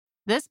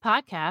This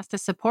podcast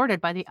is supported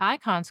by the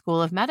Icahn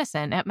School of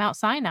Medicine at Mount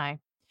Sinai,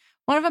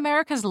 one of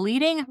America's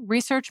leading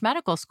research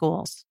medical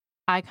schools.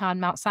 Icahn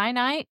Mount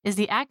Sinai is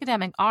the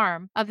academic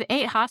arm of the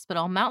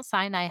 8-hospital Mount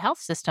Sinai Health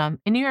System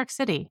in New York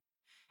City.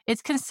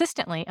 It's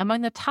consistently among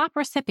the top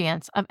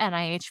recipients of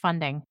NIH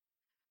funding.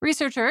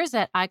 Researchers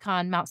at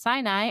Icahn Mount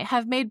Sinai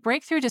have made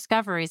breakthrough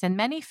discoveries in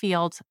many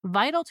fields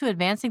vital to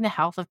advancing the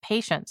health of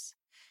patients,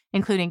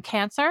 including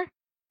cancer,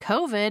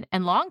 COVID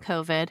and long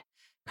COVID,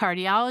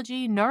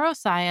 cardiology,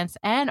 neuroscience,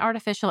 and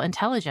artificial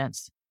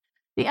intelligence.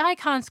 The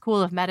Icahn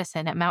School of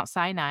Medicine at Mount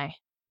Sinai.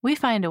 We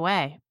find a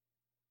way.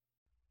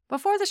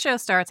 Before the show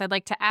starts, I'd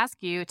like to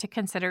ask you to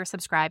consider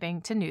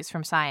subscribing to News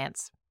from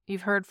Science.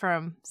 You've heard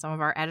from some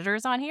of our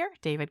editors on here,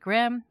 David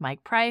Grimm,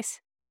 Mike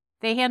Price.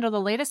 They handle the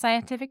latest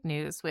scientific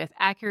news with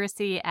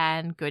accuracy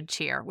and good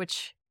cheer,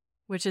 which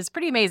is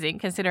pretty amazing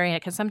considering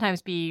it can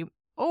sometimes be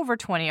over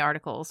 20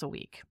 articles a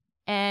week.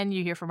 And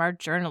you hear from our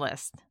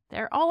journalists.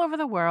 They're all over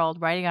the world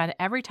writing on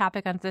every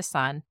topic under the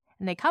sun,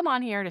 and they come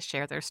on here to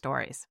share their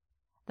stories.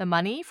 The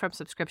money from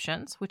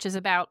subscriptions, which is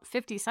about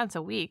 50 cents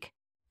a week,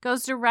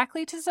 goes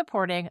directly to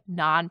supporting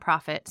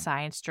nonprofit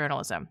science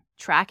journalism,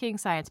 tracking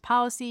science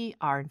policy,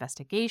 our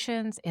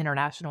investigations,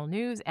 international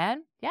news,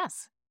 and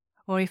yes,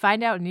 when we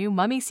find out new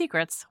mummy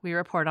secrets, we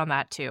report on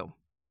that too.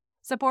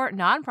 Support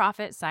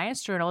nonprofit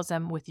science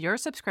journalism with your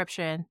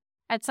subscription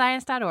at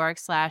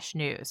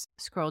science.org/news.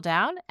 Scroll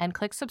down and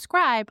click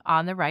subscribe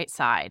on the right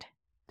side.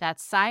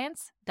 That's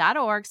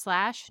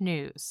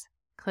science.org/news.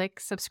 Click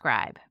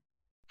subscribe.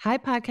 Hi,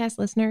 podcast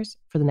listeners.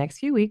 For the next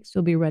few weeks,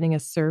 we'll be running a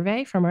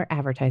survey from our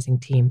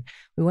advertising team.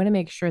 We want to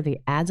make sure the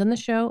ads on the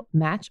show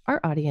match our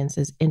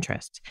audience's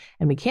interests.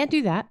 And we can't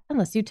do that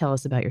unless you tell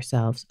us about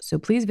yourselves. So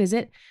please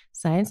visit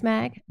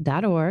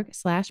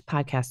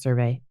sciencemag.org/podcast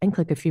survey and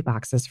click a few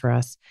boxes for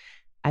us.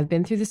 I've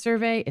been through the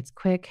survey. It's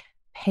quick,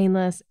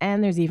 painless,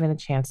 and there's even a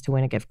chance to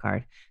win a gift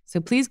card. So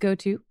please go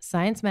to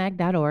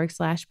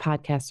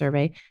sciencemag.org/podcast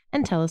survey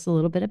and tell us a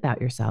little bit about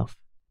yourself.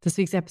 This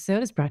week's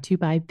episode is brought to you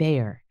by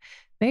Bayer.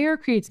 Bayer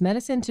creates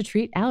medicine to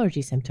treat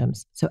allergy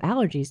symptoms, so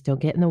allergies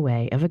don't get in the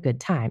way of a good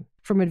time.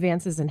 From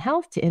advances in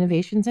health to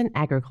innovations in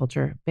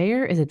agriculture,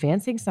 Bayer is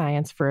advancing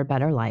science for a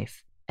better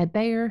life. At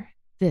Bayer,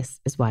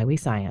 this is why we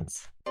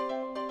science.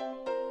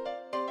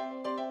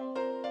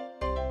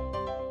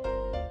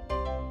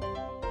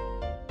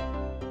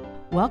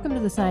 Welcome to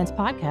the Science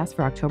Podcast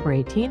for October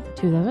 18th,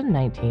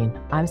 2019.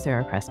 I'm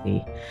Sarah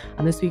Crespi.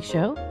 On this week's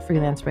show,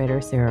 freelance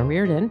writer Sarah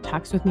Reardon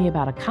talks with me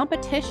about a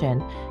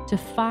competition to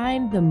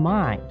find the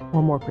mind,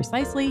 or more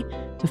precisely,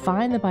 to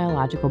find the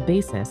biological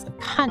basis of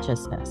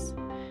consciousness.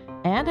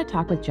 And I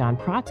talk with John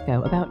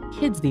Protzko about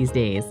kids these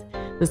days,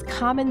 this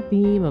common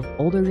theme of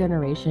older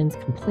generations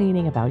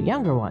complaining about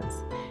younger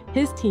ones.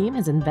 His team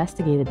has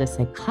investigated the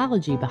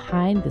psychology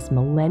behind this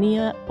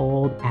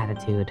millennia-old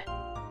attitude.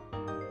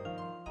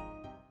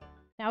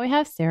 Now we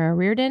have Sarah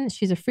Reardon.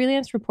 She's a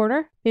freelance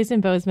reporter based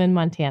in Bozeman,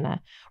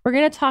 Montana. We're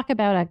going to talk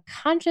about a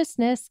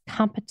consciousness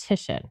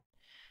competition.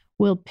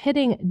 Will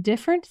pitting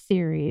different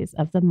theories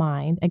of the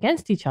mind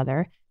against each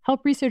other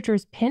help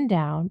researchers pin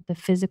down the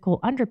physical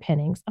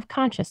underpinnings of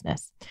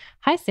consciousness?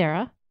 Hi,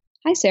 Sarah.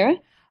 Hi, Sarah.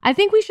 I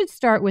think we should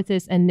start with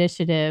this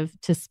initiative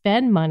to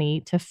spend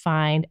money to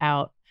find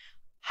out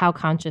how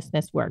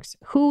consciousness works.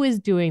 Who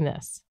is doing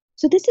this?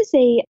 So this is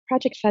a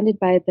project funded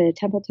by the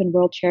Templeton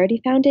World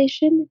Charity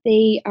Foundation.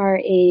 They are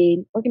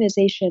an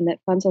organization that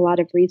funds a lot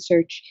of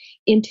research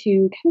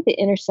into kind of the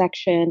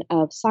intersection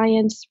of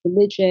science,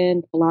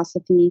 religion,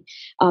 philosophy.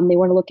 They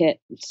want to look at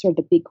sort of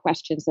the big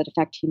questions that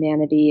affect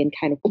humanity and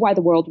kind of why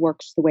the world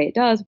works the way it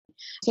does.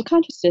 So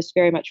consciousness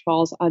very much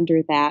falls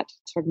under that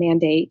sort of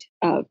mandate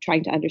of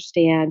trying to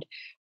understand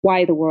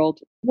why the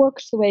world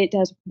works the way it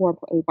does, more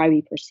importantly, why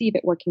we perceive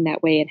it working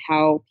that way, and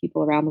how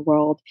people around the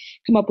world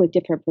come up with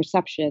different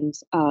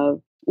perceptions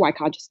of why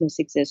consciousness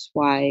exists,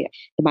 why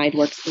the mind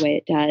works the way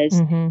it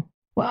does. Mm-hmm.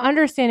 Well,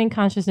 understanding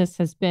consciousness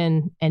has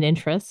been an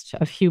interest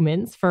of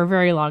humans for a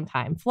very long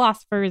time,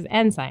 philosophers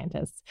and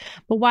scientists.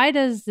 But why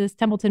does this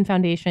Templeton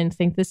Foundation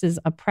think this is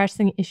a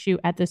pressing issue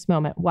at this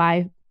moment?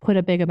 Why put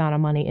a big amount of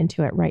money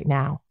into it right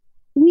now?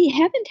 We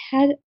haven't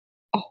had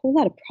a whole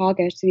lot of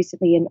progress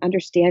recently in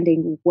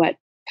understanding what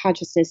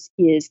consciousness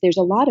is. There's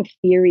a lot of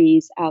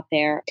theories out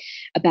there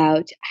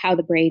about how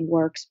the brain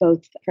works,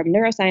 both from a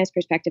neuroscience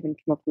perspective and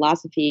from a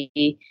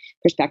philosophy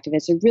perspective.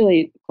 It's a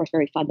really, of course,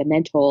 very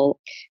fundamental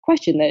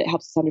question that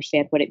helps us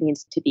understand what it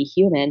means to be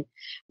human,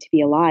 to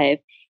be alive.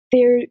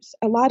 There's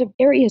a lot of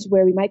areas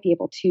where we might be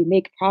able to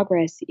make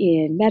progress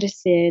in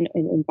medicine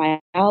and in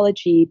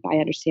biology by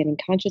understanding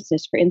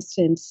consciousness. For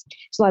instance,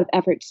 there's a lot of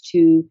efforts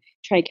to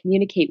try and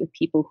communicate with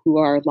people who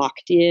are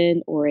locked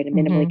in or in a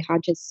minimally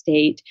conscious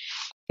state.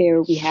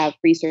 There we have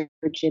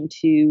research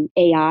into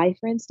AI,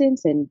 for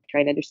instance, and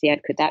trying to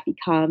understand, could that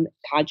become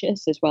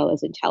conscious as well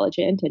as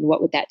intelligent? And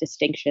what would that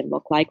distinction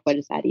look like? What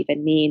does that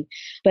even mean?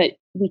 But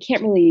we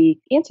can't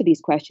really answer these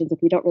questions if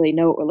we don't really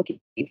know what we're looking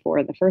for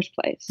in the first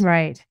place.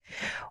 Right.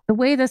 The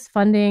way this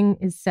funding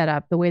is set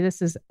up, the way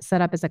this is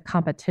set up as a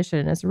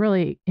competition is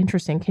really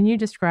interesting. Can you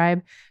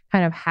describe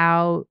kind of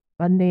how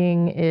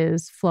funding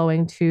is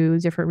flowing to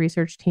different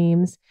research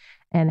teams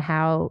and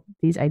how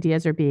these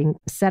ideas are being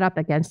set up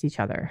against each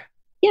other?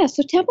 Yeah,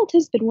 so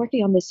Templeton's been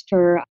working on this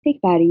for, I think,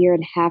 about a year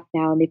and a half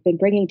now, and they've been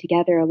bringing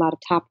together a lot of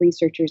top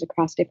researchers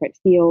across different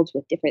fields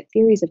with different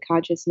theories of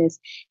consciousness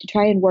to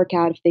try and work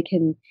out if they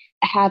can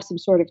have some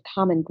sort of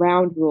common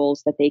ground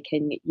rules that they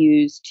can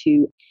use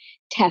to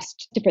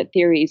test different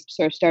theories,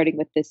 sort of starting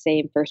with the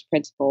same first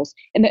principles.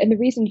 And the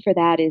reason for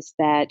that is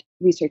that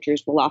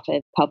researchers will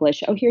often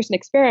publish, oh, here's an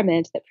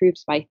experiment that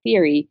proves my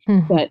theory,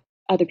 but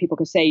other people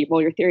can say,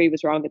 well, your theory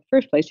was wrong in the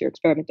first place. Your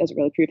experiment doesn't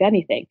really prove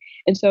anything.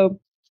 And so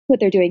what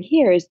they're doing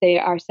here is they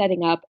are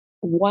setting up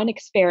one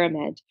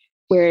experiment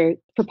where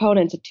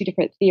proponents of two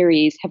different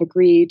theories have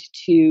agreed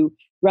to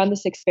run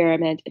this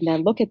experiment and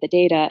then look at the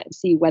data and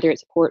see whether it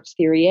supports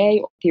theory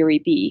A or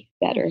theory B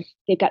better.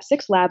 They've got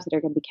 6 labs that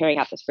are going to be carrying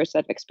out this first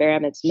set of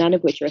experiments, none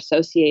of which are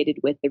associated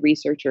with the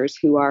researchers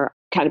who are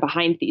kind of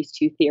behind these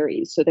two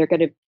theories. So they're going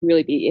to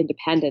really be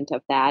independent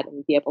of that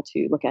and be able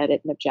to look at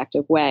it in an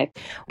objective way.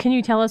 Can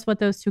you tell us what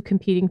those two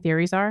competing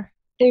theories are?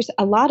 There's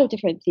a lot of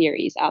different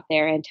theories out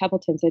there, and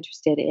Templeton's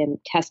interested in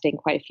testing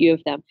quite a few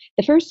of them.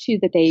 The first 2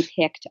 that they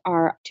picked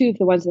are 2 of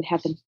the ones that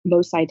have the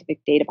most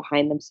scientific data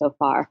behind them so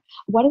far.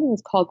 One of them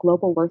is called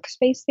global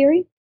workspace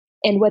theory.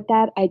 And what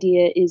that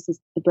idea is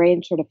the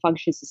brain sort of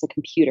functions as a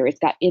computer. It's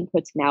got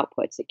inputs and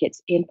outputs. It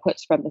gets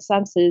inputs from the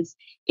senses.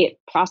 It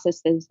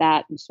processes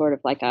that in sort of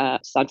like a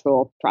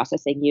central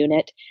processing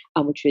unit,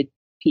 which would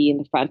be in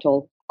the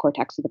frontal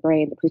cortex of the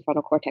brain, the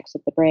prefrontal cortex of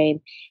the brain.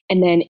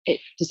 And then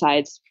it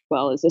decides,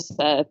 well, is this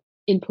the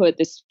input,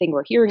 this thing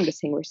we're hearing,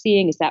 this thing we're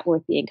seeing, is that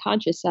worth being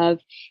conscious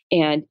of?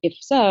 And if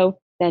so,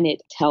 then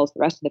it tells the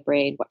rest of the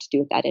brain what to do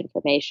with that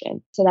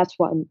information. So that's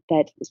one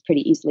that is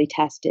pretty easily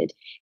tested.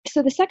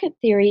 So the second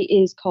theory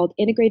is called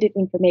integrated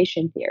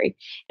information theory.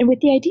 And what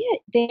the idea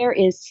there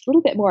is a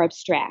little bit more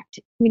abstract.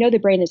 We know the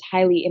brain is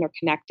highly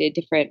interconnected.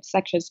 Different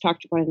sections talk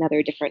to one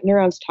another, different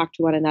neurons talk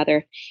to one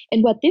another.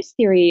 And what this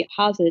theory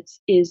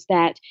posits is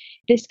that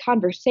this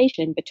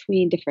conversation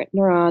between different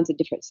neurons and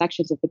different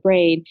sections of the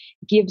brain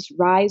gives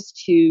rise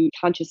to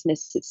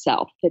consciousness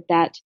itself,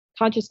 that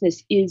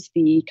consciousness is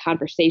the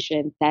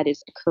conversation that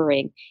is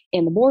occurring.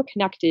 And the more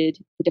connected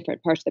the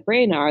different parts of the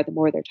brain are, the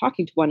more they're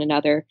talking to one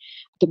another,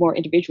 the more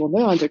individual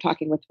neurons are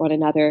talking with one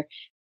another,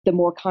 the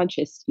more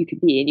conscious you can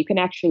be. And you can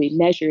actually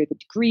measure the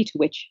degree to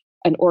which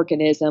an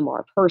organism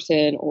or a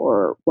person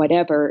or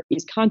whatever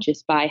is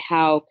conscious by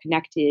how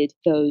connected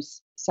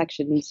those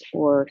sections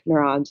or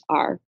neurons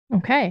are.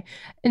 Okay.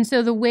 And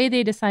so the way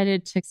they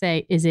decided to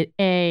say, is it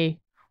A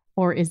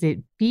or is it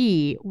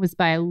B, was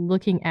by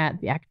looking at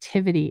the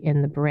activity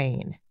in the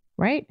brain,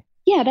 right?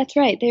 Yeah, that's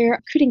right. They're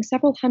recruiting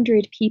several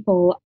hundred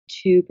people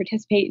to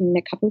participate in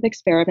a couple of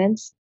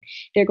experiments.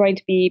 They're going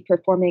to be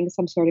performing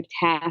some sort of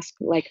task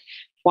like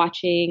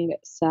watching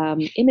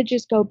some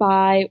images go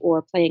by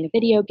or playing a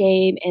video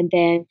game. And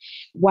then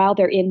while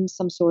they're in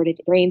some sort of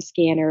brain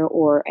scanner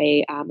or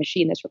a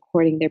machine that's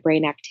recording their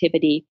brain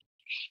activity,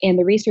 and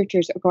the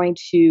researchers are going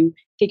to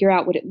figure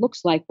out what it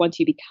looks like once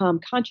you become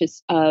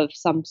conscious of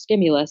some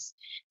stimulus,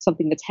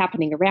 something that's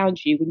happening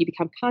around you. When you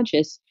become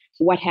conscious,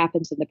 what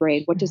happens in the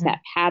brain? What does that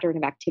pattern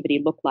of activity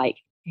look like?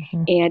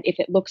 And if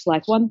it looks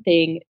like one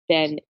thing,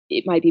 then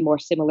it might be more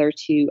similar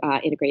to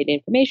integrated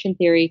information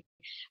theory.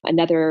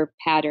 Another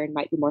pattern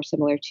might be more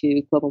similar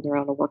to global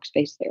neuronal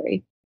workspace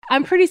theory.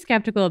 I'm pretty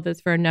skeptical of this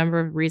for a number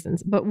of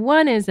reasons. But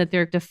one is that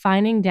they're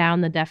defining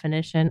down the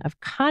definition of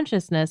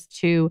consciousness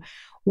to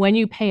when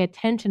you pay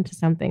attention to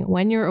something,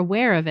 when you're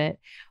aware of it,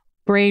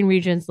 brain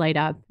regions light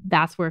up.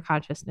 That's where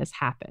consciousness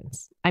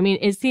happens. I mean,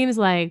 it seems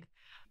like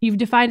you've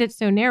defined it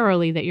so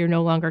narrowly that you're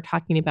no longer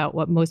talking about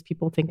what most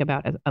people think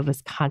about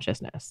as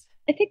consciousness.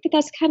 I think that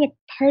that's kind of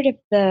part of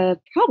the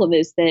problem,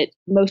 is that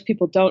most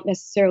people don't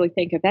necessarily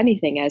think of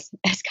anything as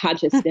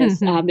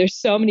consciousness. There's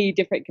so many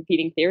different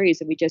competing theories,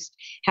 and we just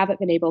haven't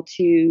been able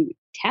to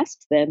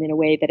test them in a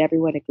way that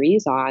everyone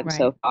agrees on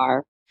so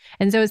far.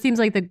 And so it seems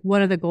like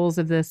one of the goals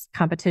of this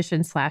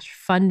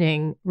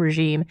competition/funding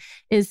regime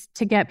is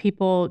to get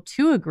people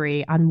to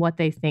agree on what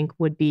they think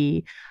would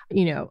be,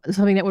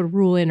 something that would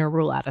rule in or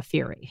rule out a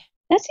theory.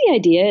 That's the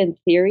idea in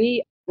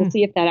theory. We'll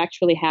see if that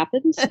actually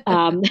happens.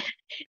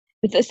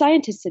 The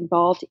scientists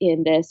involved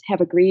in this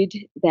have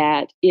agreed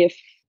that if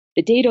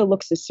the data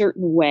looks a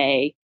certain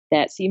way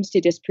that seems to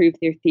disprove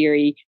their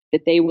theory,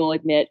 that they will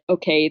admit,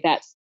 okay,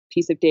 that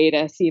piece of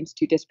data seems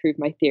to disprove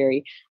my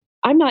theory.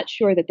 I'm not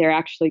sure that they're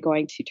actually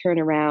going to turn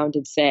around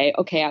and say,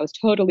 okay, I was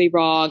totally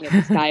wrong and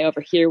this guy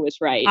over here was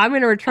right. I'm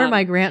going to return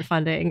my grant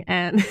funding.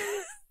 And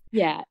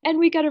yeah. And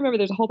we got to remember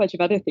there's a whole bunch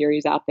of other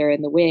theories out there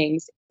in the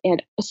wings.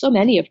 And so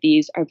many of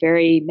these are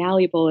very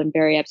malleable and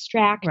very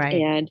abstract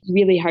and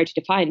really hard to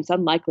define. It's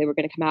unlikely we're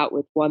going to come out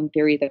with one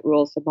theory that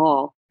rules them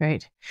all.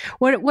 Right.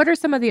 What are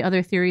some of the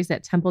other theories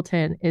that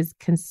Templeton is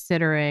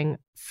considering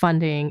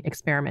funding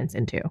experiments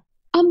into?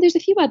 There's a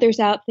few others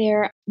out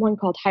there. One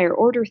called higher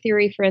order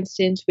theory, for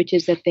instance, which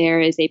is that there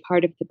is a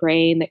part of the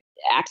brain that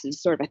acts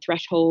as sort of a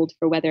threshold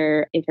for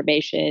whether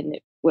information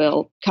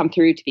will come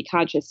through to be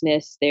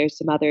consciousness. There's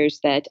some others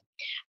that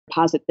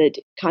posit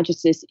that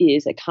consciousness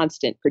is a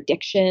constant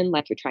prediction,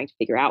 like you're trying to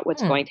figure out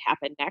what's going to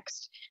happen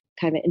next.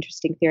 Kind of an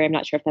interesting theory. I'm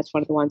not sure if that's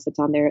one of the ones that's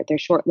on their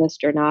short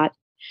list or not.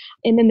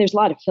 And then there's a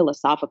lot of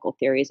philosophical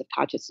theories of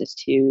consciousness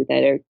too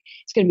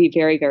it's going to be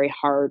very, very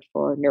hard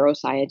for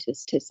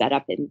neuroscientists to set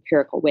up an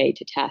empirical way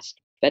to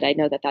test. But I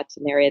know that that's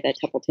an area that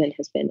Templeton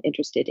has been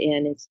interested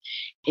in is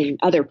in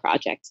other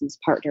projects, is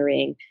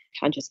partnering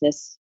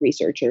consciousness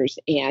researchers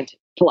and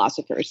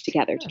philosophers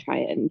together to try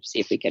and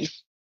see if we can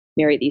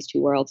marry these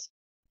two worlds.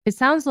 It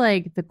sounds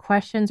like the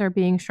questions are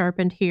being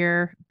sharpened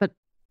here, but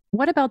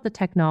what about the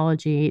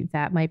technology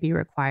that might be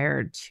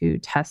required to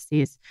test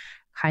these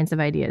kinds of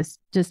ideas?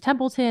 Does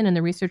Templeton and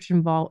the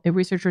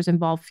researchers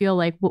involved feel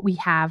like what we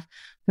have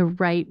the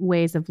right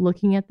ways of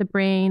looking at the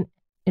brain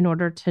in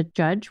order to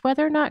judge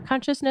whether or not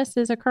consciousness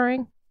is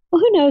occurring? Well,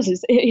 who knows?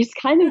 It's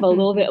kind of a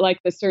little bit like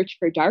the search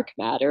for dark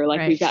matter.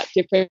 Like we've got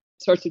different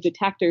sorts of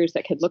detectors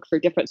that can look for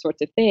different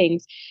sorts of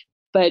things.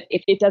 But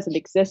if it doesn't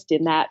exist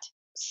in that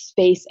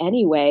space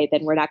anyway,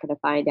 then we're not going to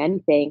find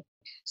anything.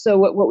 So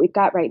what we've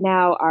got right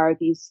now are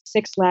these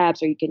 6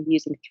 labs, or you can be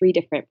using 3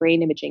 different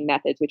brain imaging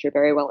methods, which are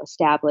very well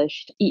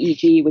established.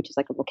 EEG, which is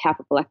like a little cap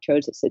of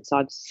electrodes that sits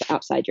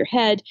outside your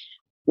head.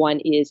 One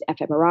is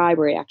fMRI,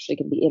 where you're actually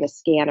going to be in a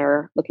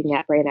scanner looking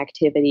at brain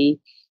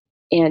activity.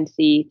 And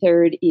the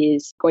third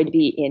is going to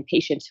be in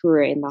patients who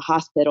are in the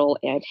hospital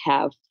and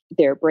have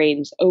their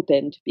brains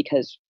opened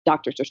because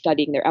doctors are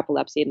studying their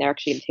epilepsy, and they're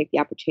actually going to take the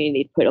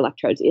opportunity to put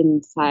electrodes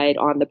inside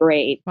on the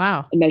brain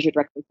and measure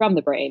directly from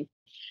the brain.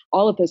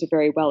 All of those are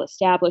very well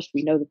established.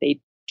 We know that they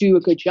do a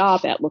good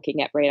job at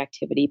looking at brain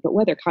activity, but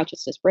whether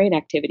consciousness brain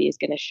activity is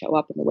going to show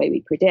up in the way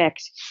we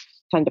predict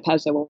kind of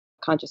depends on what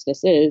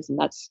consciousness is, and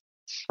that's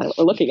kind of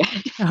what we're looking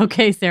at.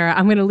 Okay, Sarah,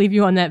 I'm going to leave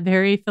you on that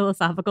very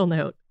philosophical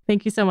note.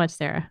 Thank you so much,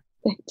 Sarah.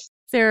 Thanks.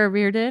 Sarah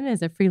Reardon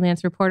is a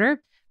freelance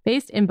reporter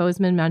based in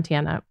Bozeman,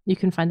 Montana. You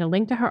can find a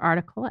link to her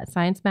article at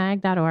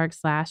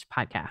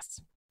sciencemag.org/podcasts.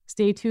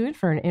 Stay tuned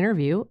for an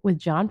interview with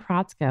John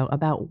Protzko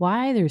about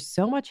why there's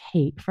so much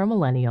hate from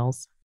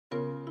millennials.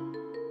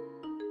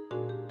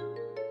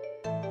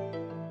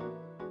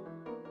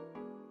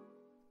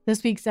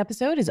 This week's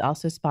episode is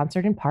also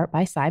sponsored in part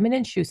by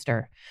Simon &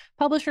 Schuster,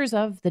 publishers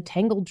of The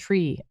Tangled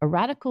Tree, A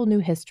Radical New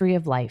History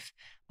of Life,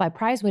 by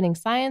prize-winning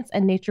science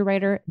and nature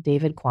writer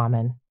David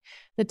Quammen.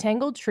 The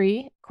Tangled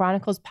Tree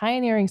chronicles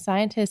pioneering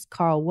scientists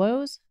Carl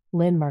Woese,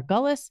 Lynn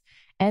Margulis,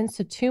 and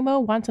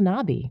Tsutomu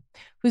Watanabe,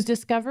 whose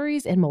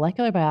discoveries in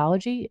molecular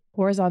biology,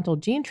 horizontal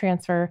gene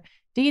transfer,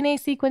 DNA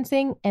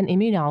sequencing, and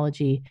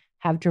immunology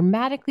have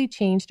dramatically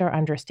changed our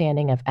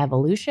understanding of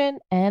evolution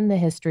and the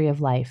history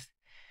of life.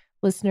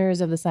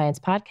 Listeners of the Science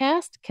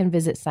Podcast can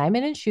visit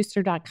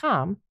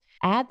simonandschuster.com,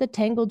 add the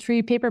Tangled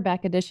Tree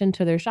paperback edition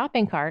to their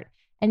shopping cart,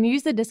 and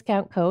use the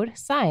discount code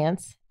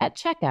SCIENCE at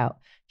checkout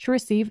to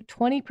receive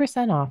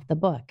 20% off the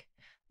book.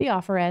 The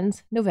offer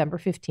ends November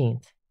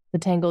 15th. The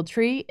Tangled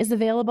Tree is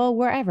available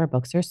wherever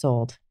books are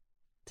sold.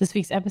 This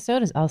week's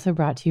episode is also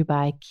brought to you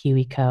by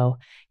KiwiCo.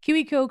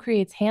 KiwiCo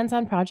creates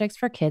hands-on projects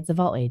for kids of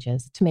all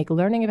ages to make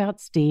learning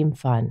about STEAM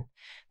fun.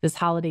 This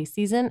holiday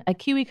season, a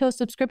KiwiCo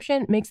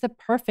subscription makes the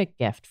perfect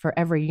gift for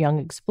every young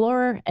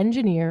explorer,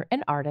 engineer,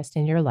 and artist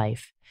in your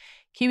life.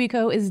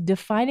 KiwiCo is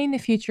defining the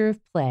future of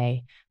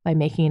play by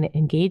making it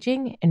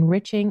engaging,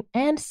 enriching,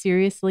 and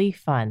seriously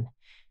fun.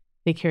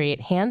 They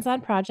create hands-on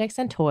projects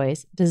and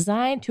toys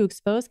designed to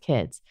expose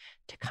kids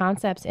to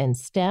concepts in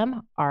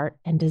STEM, art,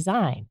 and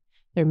design.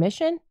 Their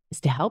mission is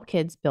to help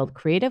kids build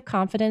creative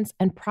confidence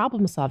and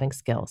problem-solving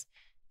skills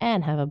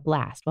and have a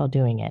blast while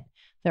doing it.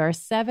 There are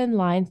 7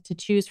 lines to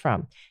choose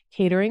from,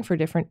 catering for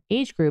different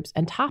age groups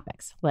and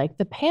topics, like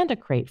the Panda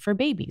Crate for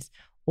babies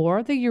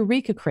or the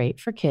Eureka Crate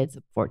for kids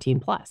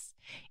 14+.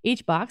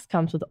 Each box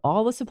comes with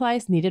all the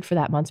supplies needed for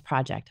that month's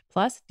project,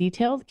 plus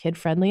detailed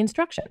kid-friendly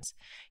instructions.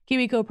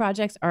 KiwiCo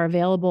projects are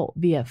available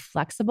via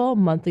flexible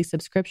monthly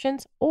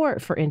subscriptions or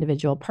for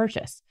individual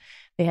purchase.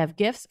 They have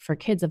gifts for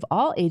kids of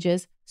all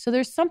ages, so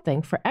there's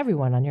something for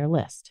everyone on your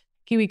list.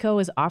 KiwiCo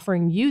is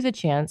offering you the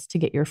chance to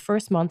get your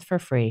first month for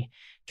free.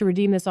 To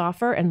redeem this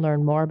offer and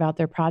learn more about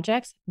their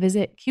projects,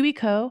 visit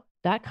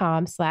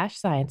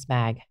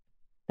kiwico.com/sciencemag.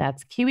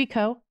 That's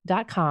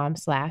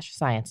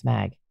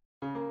kiwico.com/sciencemag.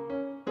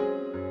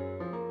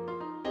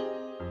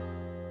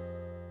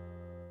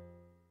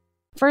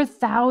 For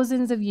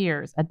thousands of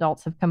years,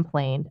 adults have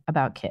complained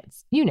about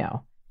kids. You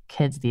know,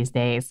 kids these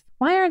days.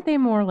 Why aren't they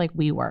more like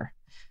we were?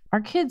 Are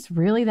kids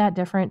really that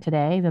different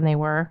today than they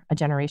were a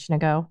generation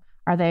ago?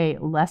 Are they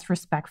less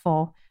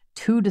respectful,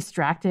 too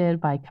distracted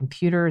by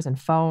computers and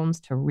phones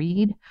to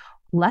read,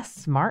 less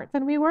smart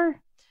than we were?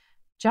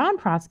 John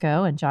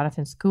Protzko and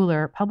Jonathan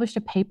Schooler published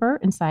a paper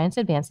in Science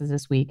Advances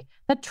this week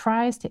that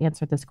tries to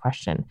answer this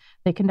question.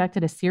 They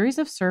conducted a series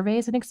of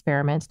surveys and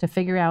experiments to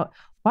figure out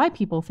why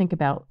people think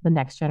about the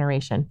next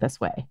generation this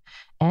way.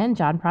 And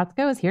John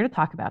Protzko is here to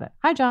talk about it.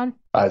 Hi, John.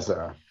 Hi,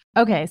 Sarah.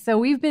 Okay, so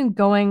we've been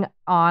going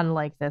on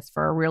like this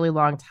for a really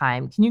long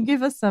time. Can you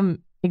give us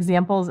some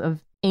examples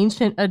of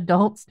ancient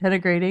adults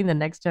denigrating the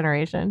next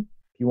generation?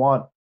 If you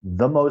want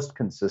the most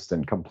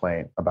consistent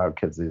complaint about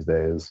kids these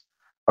days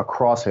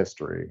across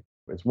history,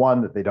 it's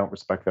one that they don't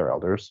respect their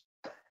elders,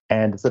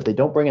 and it's that they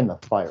don't bring in the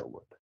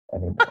firewood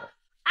anymore.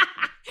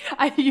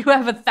 You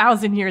have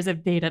 1,000 years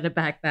of data to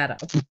back that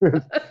up.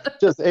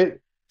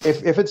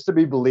 If it's to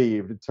be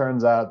believed, it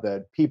turns out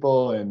that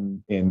people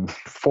in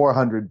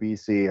 400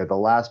 BC are the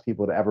last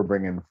people to ever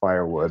bring in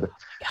firewood,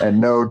 and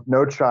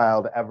no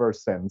child ever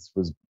since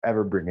was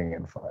ever bringing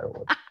in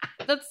firewood.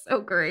 That's so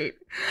great.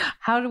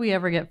 How do we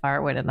ever get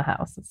firewood in the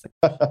house?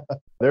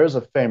 There is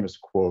a famous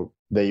quote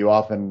that you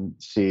often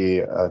see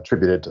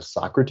attributed to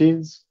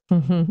Socrates.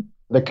 Mm-hmm.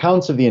 The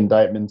counts of the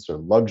indictments are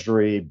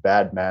luxury,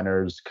 bad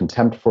manners,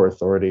 contempt for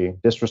authority,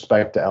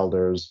 disrespect to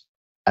elders,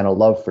 and a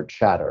love for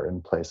chatter in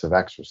place of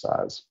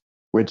exercise,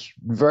 which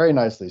very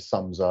nicely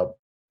sums up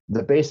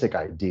the basic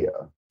idea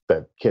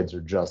that kids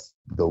are just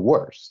the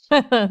worst.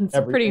 It's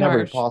pretty in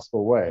every harsh.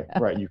 possible way,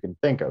 right, you can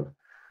think of.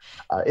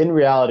 In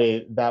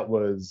reality, that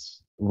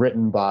was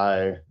written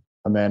by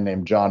a man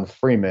named John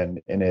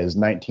Freeman in his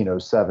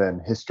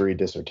 1907 history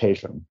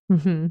dissertation,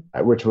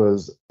 which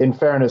was, in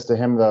fairness to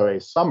him, though, a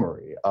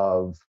summary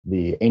of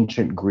the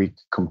ancient Greek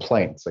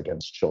complaints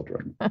against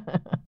children.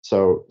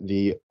 So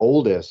the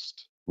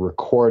oldest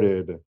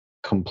recorded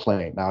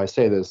complaint, now I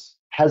say this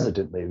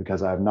hesitantly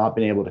because I have not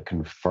been able to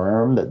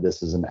confirm that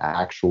this is an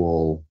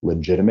actual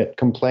legitimate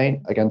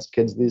complaint against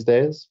kids these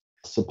days,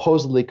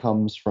 supposedly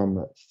comes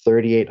from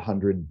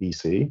 3800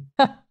 BC.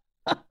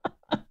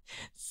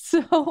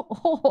 So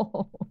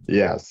old.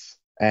 Yes.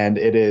 And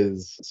it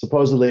is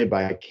supposedly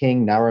by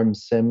King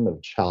Naram-Sin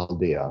of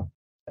Chaldea.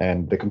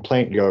 And the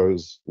complaint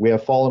goes, "We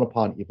have fallen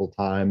upon evil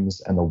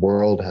times, and the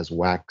world has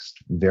waxed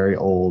very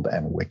old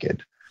and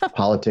wicked.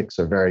 Politics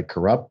are very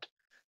corrupt.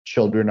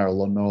 Children are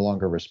no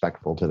longer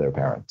respectful to their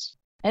parents."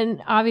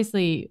 And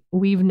obviously,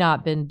 we've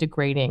not been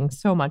degrading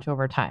so much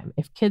over time.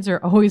 If kids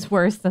are always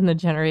worse than the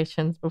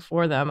generations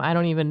before them, I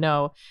don't even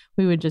know.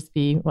 We would just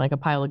be like a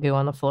pile of goo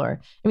on the floor.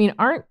 I mean,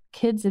 aren't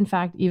kids, in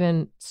fact,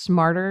 even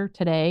smarter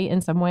today in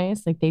some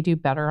ways? Like they do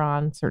better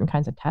on certain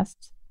kinds of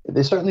tests?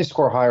 They certainly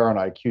score higher on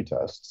IQ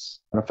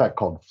tests, an effect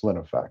called Flynn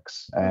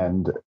effects.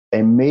 And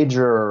a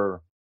major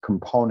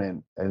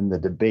component in the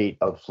debate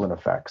of Flynn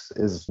effects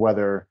is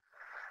whether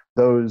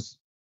those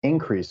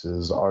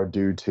increases are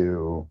due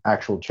to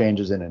actual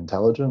changes in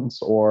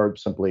intelligence or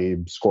simply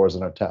scores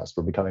in a test.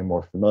 We're becoming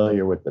more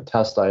familiar with the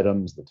test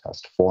items, the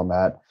test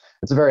format.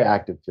 It's a very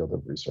active field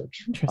of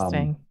research.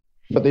 Interesting.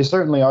 But they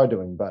certainly are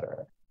doing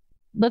better.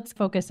 Let's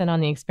focus in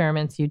on the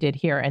experiments you did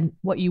here. And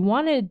what you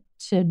wanted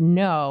to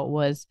know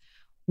was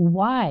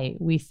why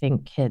we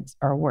think kids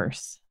are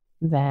worse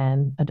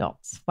than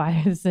adults.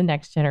 Why is the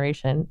next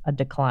generation a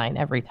decline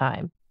every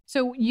time?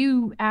 So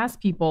you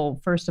asked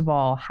people, first of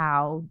all,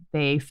 how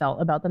they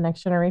felt about the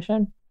next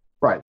generation?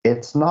 Right.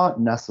 It's not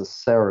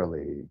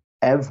necessarily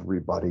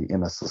everybody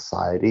in a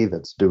society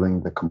that's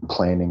doing the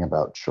complaining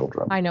about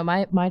children. I know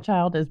my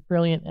child is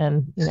brilliant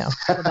and,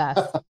 the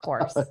best, of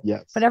course.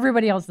 Yes. But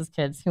everybody else's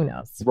kids, who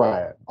knows?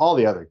 Right. All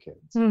the other kids.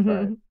 Mm-hmm.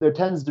 Right. There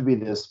tends to be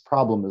this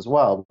problem as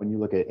well when you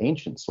look at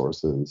ancient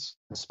sources,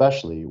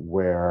 especially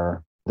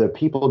where the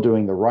people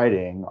doing the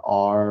writing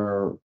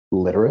are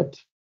literate.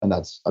 And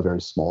that's a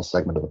very small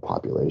segment of the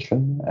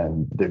population.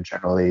 And they're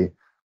generally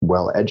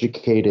well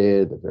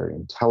educated, they're very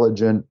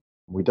intelligent.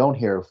 We don't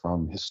hear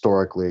from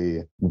historically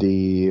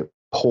the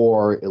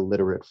poor,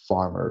 illiterate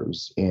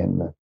farmers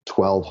in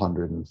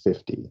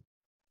 1250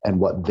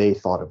 and what they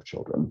thought of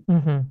children.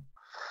 Mm-hmm.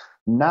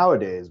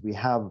 Nowadays, we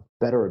have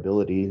better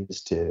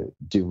abilities to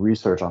do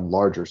research on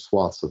larger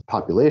swaths of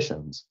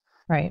populations.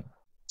 Right.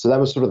 So that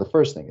was sort of the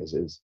first thing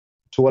is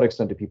to what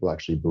extent do people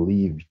actually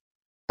believe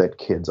that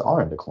kids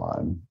are in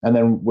decline? And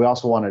then we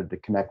also wanted to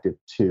connect it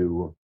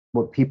to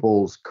what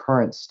people's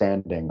current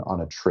standing on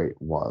a trait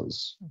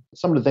was.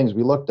 Some of the things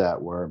we looked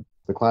at were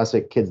the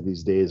classic kids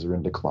these days are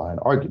in decline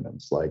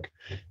arguments, like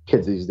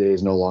kids these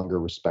days no longer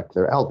respect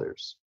their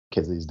elders.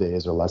 Kids these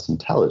days are less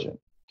intelligent.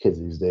 Kids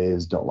these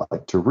days don't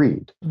like to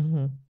read.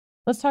 Mm-hmm.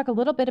 Let's talk a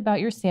little bit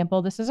about your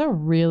sample. This is a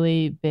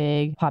really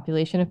big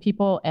population of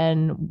people.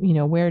 And,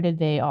 where did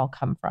they all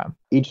come from?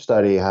 Each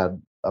study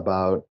had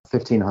about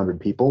 1,500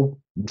 people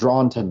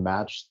drawn to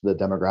match the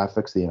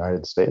demographics of the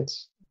United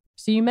States.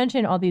 So you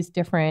mentioned all these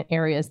different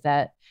areas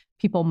that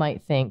people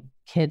might think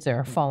kids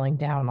are falling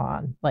down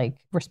on, like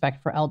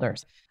respect for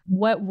elders.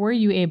 What were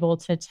you able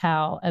to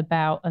tell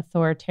about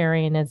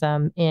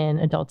authoritarianism in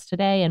adults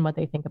today and what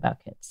they think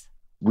about kids?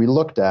 We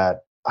looked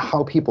at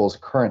how people's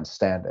current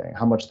standing,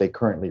 how much they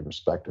currently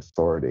respect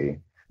authority,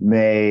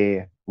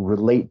 may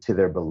relate to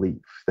their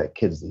belief that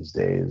kids these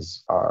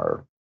days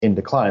are in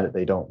decline, that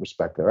they don't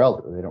respect their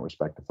elder, they don't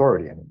respect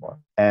authority anymore.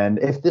 And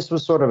if this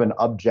was sort of an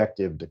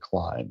objective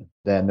decline,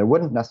 then there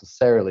wouldn't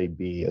necessarily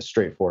be a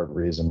straightforward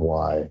reason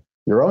why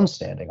your own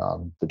standing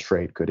on the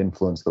trait could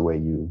influence the way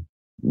you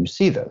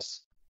see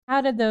this. how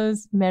did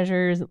those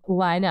measures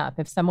line up?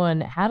 If someone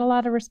had a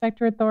lot of respect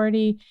for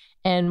authority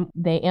and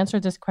they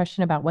answered this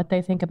question about what they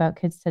think about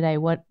kids today,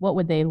 what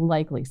would they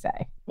likely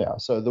say? Yeah.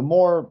 So the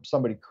more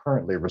somebody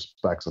currently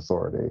respects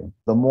authority,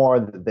 the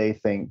more that they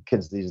think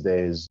kids these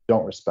days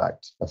don't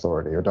respect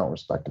authority or don't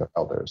respect their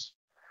elders.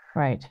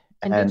 Right.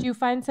 And did you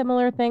find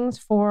similar things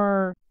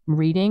for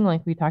reading,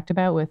 like we talked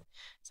about with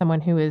someone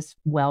who is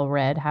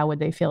well-read? How would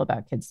they feel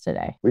about kids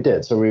today? We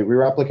did. So we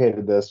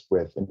replicated this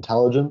with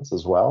intelligence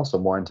as well. So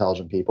more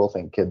intelligent people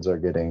think kids are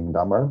getting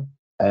dumber,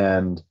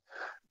 and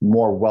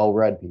more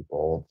well-read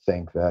people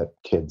think that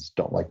kids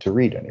don't like to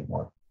read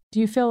anymore. Do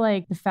you feel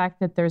like the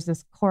fact that there's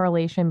this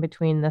correlation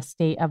between the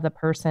state of the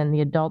person, the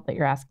adult that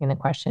you're asking the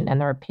question,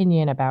 and their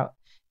opinion about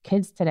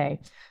kids today,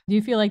 do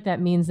you feel like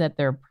that means that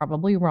they're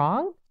probably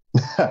wrong?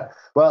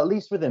 Well, at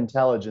least with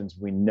intelligence,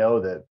 we know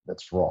that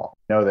that's wrong.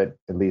 We know that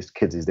at least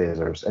kids these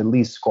days are at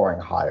least scoring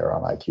higher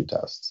on IQ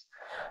tests.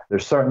 They're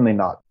certainly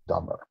not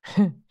dumber.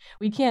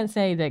 We can't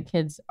say that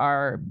kids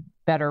are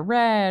better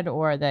read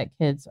or that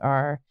kids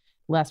are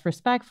less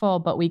respectful,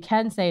 but we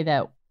can say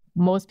that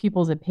most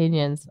people's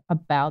opinions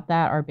about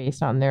that are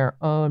based on their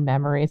own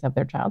memories of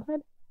their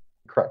childhood.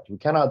 Correct. We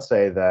cannot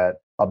say that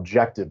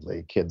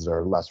objectively kids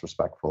are less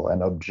respectful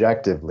and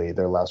objectively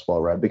they're less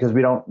well-read, because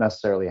we don't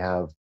necessarily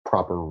have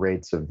proper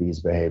rates of these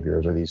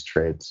behaviors or these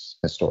traits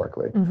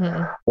historically.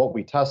 Mm-hmm. What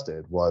we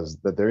tested was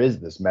that there is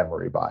this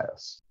memory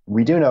bias.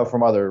 We do know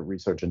from other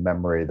research in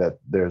memory that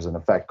there's an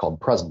effect called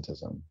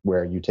presentism,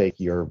 where you take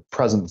your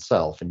present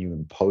self and you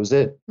impose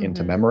it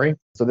into memory.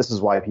 So this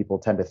is why people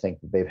tend to think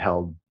that they've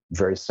held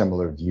very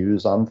similar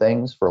views on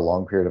things for a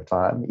long period of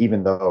time,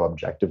 even though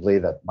objectively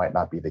that might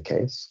not be the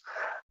case.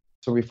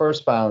 So we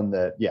first found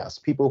that, yes,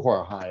 people who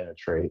are high in a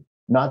trait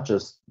not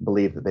just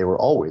believe that they were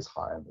always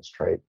high on this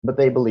trait, but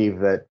they believe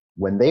that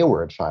when they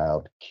were a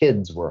child,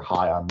 kids were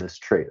high on this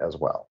trait as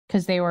well.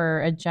 Because they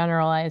were a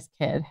generalized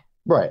kid.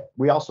 Right.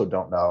 We also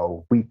don't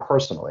know, we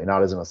personally,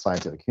 not as in a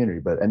scientific community,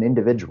 but an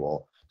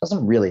individual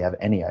doesn't really have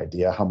any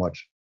idea how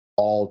much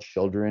all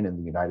children in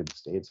the United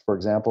States, for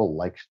example,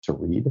 like to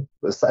read.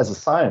 As a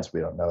science, we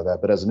don't know that,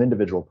 but as an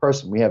individual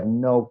person, we have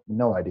no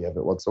idea of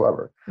it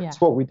whatsoever. Yeah.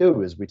 So what we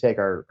do is we take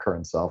our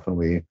current self and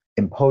we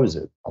impose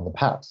it on the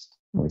past.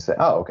 And we say,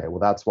 oh, okay, well,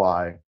 that's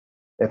why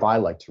if I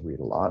like to read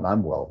a lot and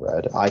I'm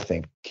well-read, I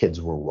think kids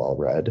were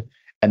well-read.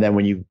 And then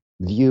when you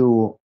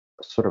view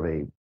sort of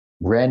a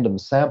random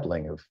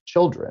sampling of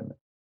children,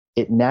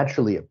 it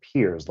naturally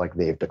appears like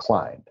they've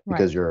declined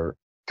because you're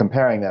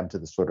comparing them to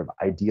the sort of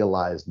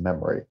idealized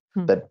memory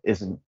that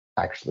isn't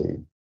actually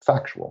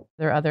factual.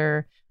 There are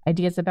other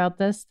ideas about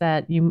this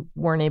that you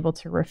weren't able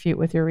to refute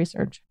with your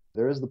research?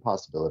 There is the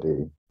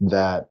possibility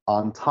that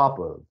on top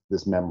of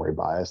this memory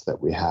bias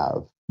that we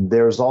have,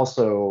 there's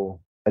also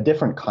a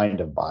different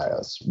kind of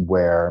bias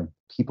where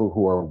people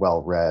who are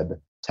well-read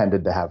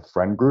tended to have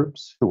friend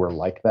groups who were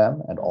like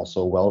them and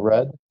also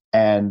well-read.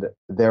 And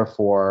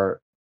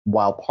therefore,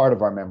 while part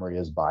of our memory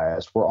is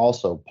biased, we're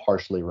also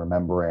partially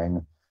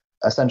remembering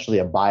essentially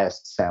a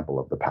biased sample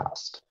of the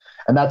past.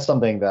 And that's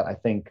something that I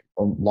think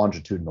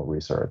longitudinal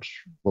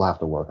research will have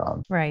to work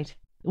on. Right.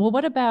 Well,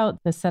 what about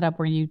the setup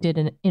where you did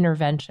an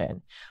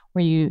intervention,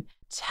 where you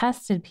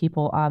tested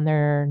people on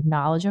their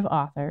knowledge of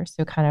authors,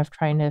 so kind of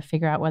trying to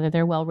figure out whether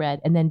they're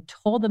well-read, and then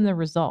told them the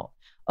result?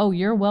 Oh,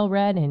 you're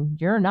well-read and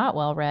you're not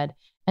well-read,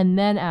 and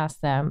then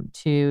asked them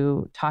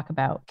to talk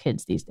about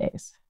kids these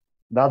days.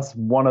 That's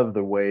one of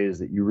the ways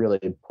that you really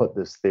put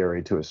this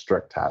theory to a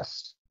strict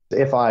test.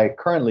 If I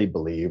currently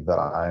believe that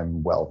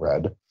I'm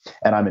well-read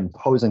and I'm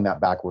imposing that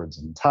backwards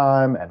in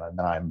time, and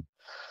then I'm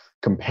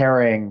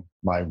comparing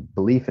my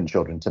belief in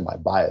children to my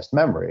biased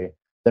memory,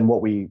 then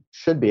what we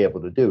should be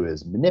able to do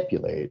is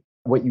manipulate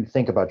what you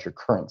think about your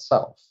current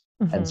self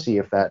and see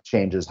if that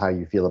changes how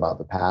you feel about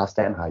the past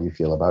and how you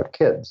feel about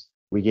kids.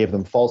 We gave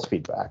them false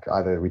feedback.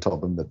 Either we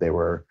told them that they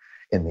were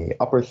in the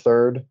upper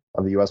third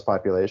of the US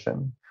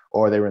population,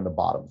 or they were in the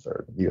bottom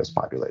third of the US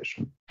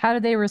population. How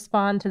did they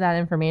respond to that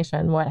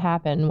information? What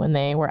happened when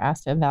they were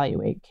asked to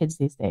evaluate kids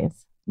these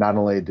days? Not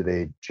only do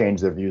they change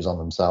their views on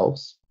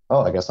themselves,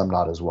 oh, I guess I'm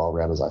not as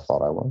well-read as I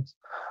thought I was.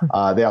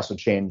 They also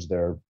changed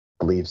their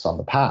beliefs on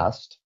the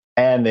past,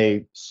 and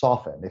they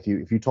soften. If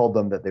you told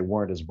them that they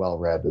weren't as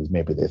well-read as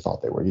maybe they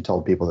thought they were, you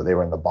told people that they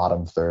were in the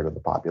bottom third of the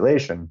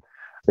population,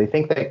 they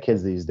think that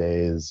kids these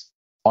days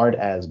aren't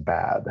as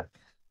bad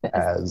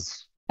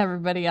as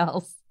everybody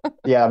else.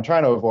 Yeah, I'm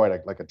trying to avoid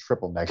a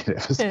triple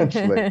negative,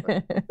 essentially.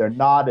 They're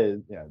not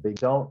as, they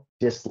don't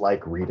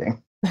dislike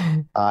reading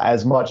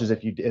as much as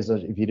if you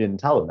didn't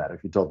tell them that,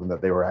 if you told them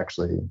that they were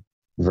actually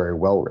very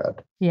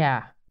well-read.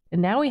 Yeah.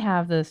 And now we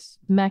have this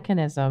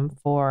mechanism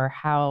for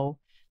how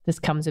this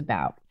comes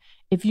about.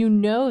 If you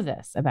know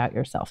this about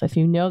yourself, if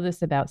you know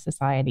this about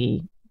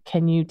society,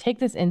 can you take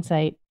this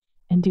insight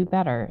and do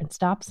better and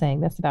stop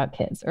saying this about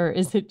kids? Or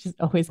is it just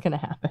always going to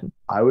happen?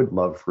 I would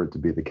love for it to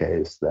be the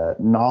case that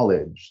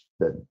knowledge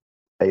that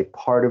a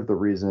part of the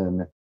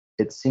reason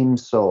it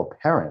seems so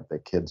apparent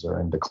that kids are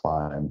in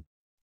decline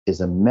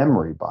is a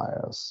memory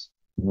bias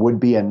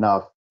would be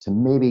enough to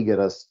maybe get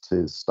us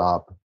to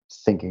stop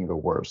thinking the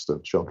worst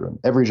of children.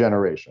 Every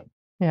generation.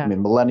 Yeah. I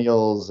mean,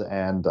 millennials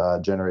and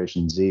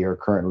Generation Z are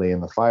currently in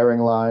the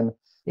firing line.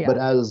 Yeah. But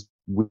as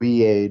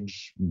we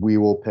age, we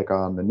will pick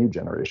on the new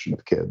generation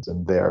of kids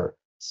and their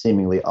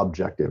seemingly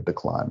objective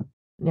decline.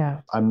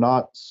 Yeah. I'm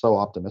not so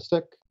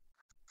optimistic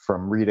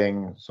from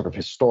reading sort of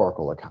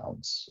historical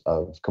accounts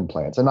of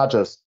complaints, and not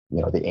just,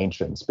 the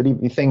ancients, but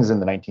even things in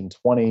the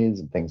 1920s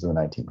and things in the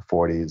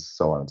 1940s,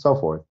 so on and so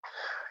forth,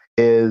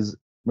 is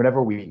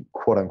whenever we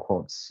quote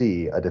unquote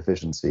see a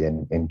deficiency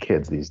in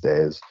kids these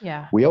days,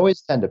 we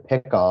always tend to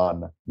pick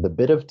on the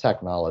bit of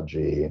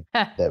technology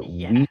that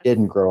we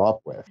didn't grow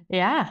up with.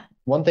 Yeah.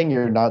 One thing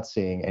you're not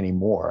seeing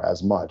anymore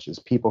as much is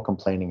people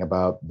complaining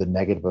about the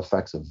negative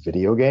effects of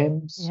video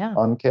games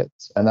on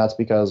kids. And that's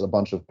because a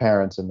bunch of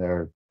parents in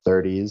their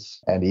 30s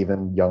and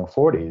even young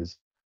 40s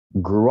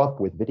grew up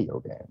with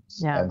video games.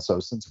 Yeah. And so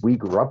since we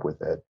grew up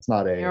with it, it's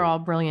not You're all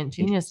brilliant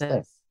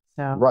geniuses.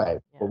 So, right.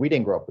 Yeah. But we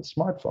didn't grow up with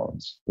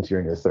smartphones if you're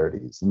in your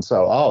 30s. And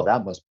so,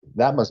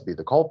 that must be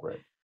the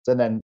culprit. And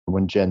then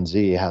when Gen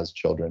Z has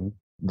children,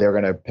 they're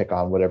going to pick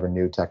on whatever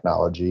new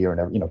technology or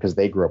whatever, because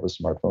they grew up with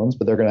smartphones,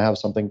 but they're going to have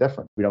something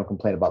different. We don't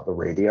complain about the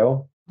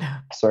radio,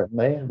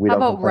 certainly. How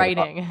about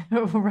writing?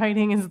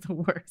 Writing is the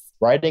worst.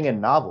 Writing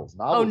and novels.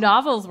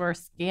 Novels were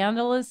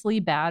scandalously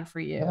bad for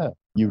you. Yeah.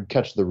 You'd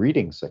catch the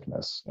reading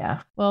sickness.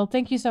 Yeah. Well,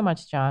 thank you so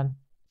much, John.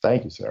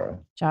 Thank you, Sarah.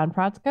 John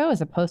Protzko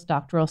is a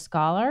postdoctoral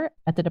scholar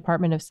at the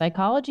Department of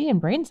Psychology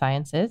and Brain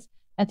Sciences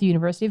at the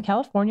University of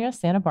California,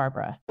 Santa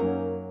Barbara.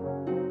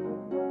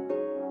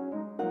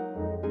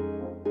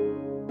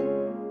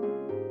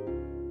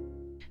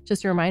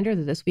 Just a reminder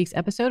that this week's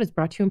episode is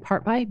brought to you in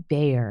part by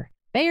Bayer.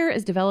 Bayer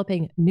is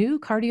developing new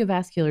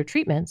cardiovascular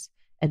treatments,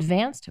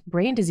 advanced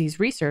brain disease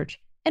research,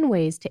 and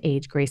ways to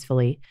age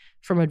gracefully.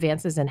 From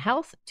advances in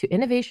health to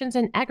innovations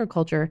in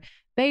agriculture,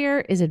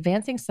 Bayer is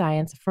advancing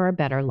science for a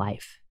better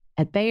life.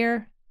 At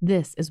Bayer,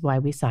 this is why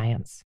we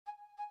science.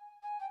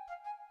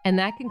 And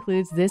that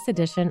concludes this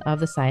edition of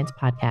the Science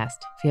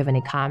Podcast. If you have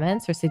any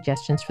comments or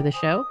suggestions for the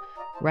show,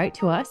 write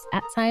to us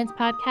at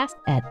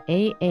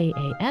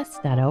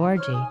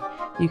sciencepodcast@aaas.org.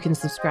 You can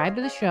subscribe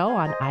to the show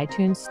on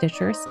iTunes,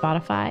 Stitcher,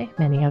 Spotify,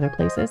 many other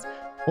places,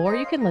 or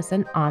you can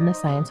listen on the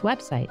Science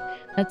website.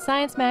 That's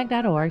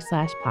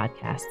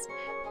sciencemag.org/podcasts.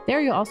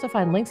 There you'll also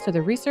find links to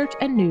the research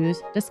and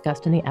news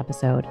discussed in the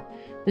episode.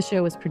 The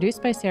show was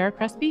produced by Sarah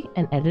Crespi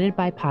and edited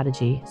by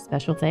Podigy.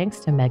 Special thanks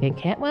to Megan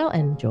Cantwell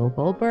and Joel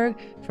Goldberg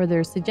for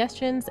their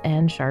suggestions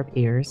and sharp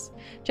ears.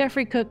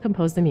 Jeffrey Cook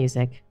composed the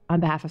music.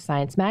 On behalf of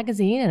Science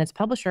Magazine and its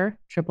publisher,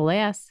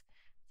 AAAS,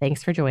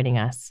 thanks for joining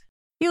us.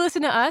 You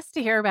listen to us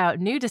to hear about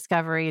new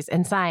discoveries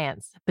in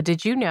science. But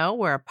did you know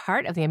we're a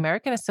part of the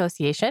American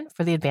Association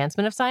for the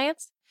Advancement of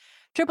Science?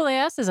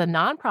 AAAS is a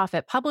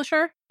nonprofit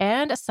publisher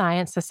and a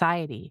science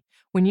society.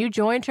 When you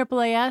join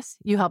AAAS,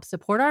 you help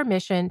support our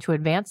mission to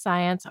advance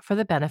science for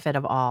the benefit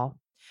of all.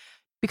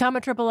 Become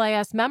a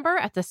AAAS member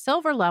at the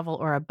silver level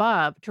or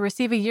above to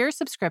receive a year's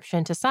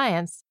subscription to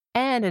science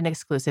and an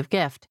exclusive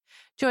gift.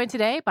 Join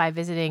today by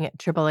visiting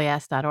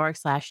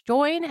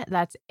AAAS.org/join.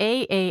 That's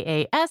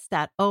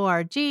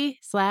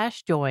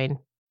AAAS.org/join.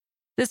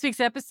 This week's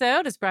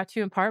episode is brought to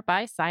you in part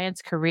by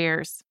Science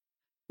Careers.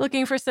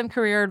 Looking for some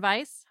career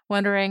advice?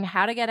 Wondering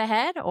how to get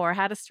ahead or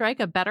how to strike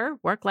a better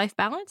work-life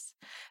balance?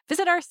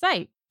 Visit our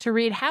site to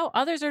read how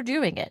others are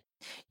doing it.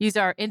 Use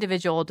our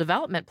individual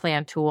development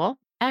plan tool,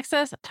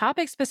 access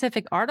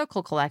topic-specific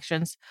article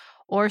collections,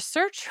 or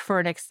search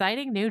for an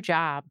exciting new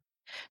job.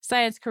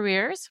 Science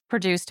Careers,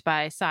 produced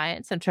by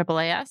Science and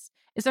AAAS,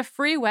 is a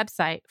free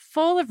website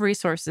full of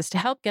resources to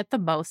help get the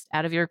most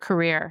out of your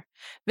career.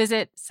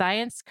 Visit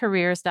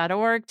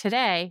sciencecareers.org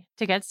today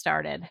to get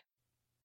started.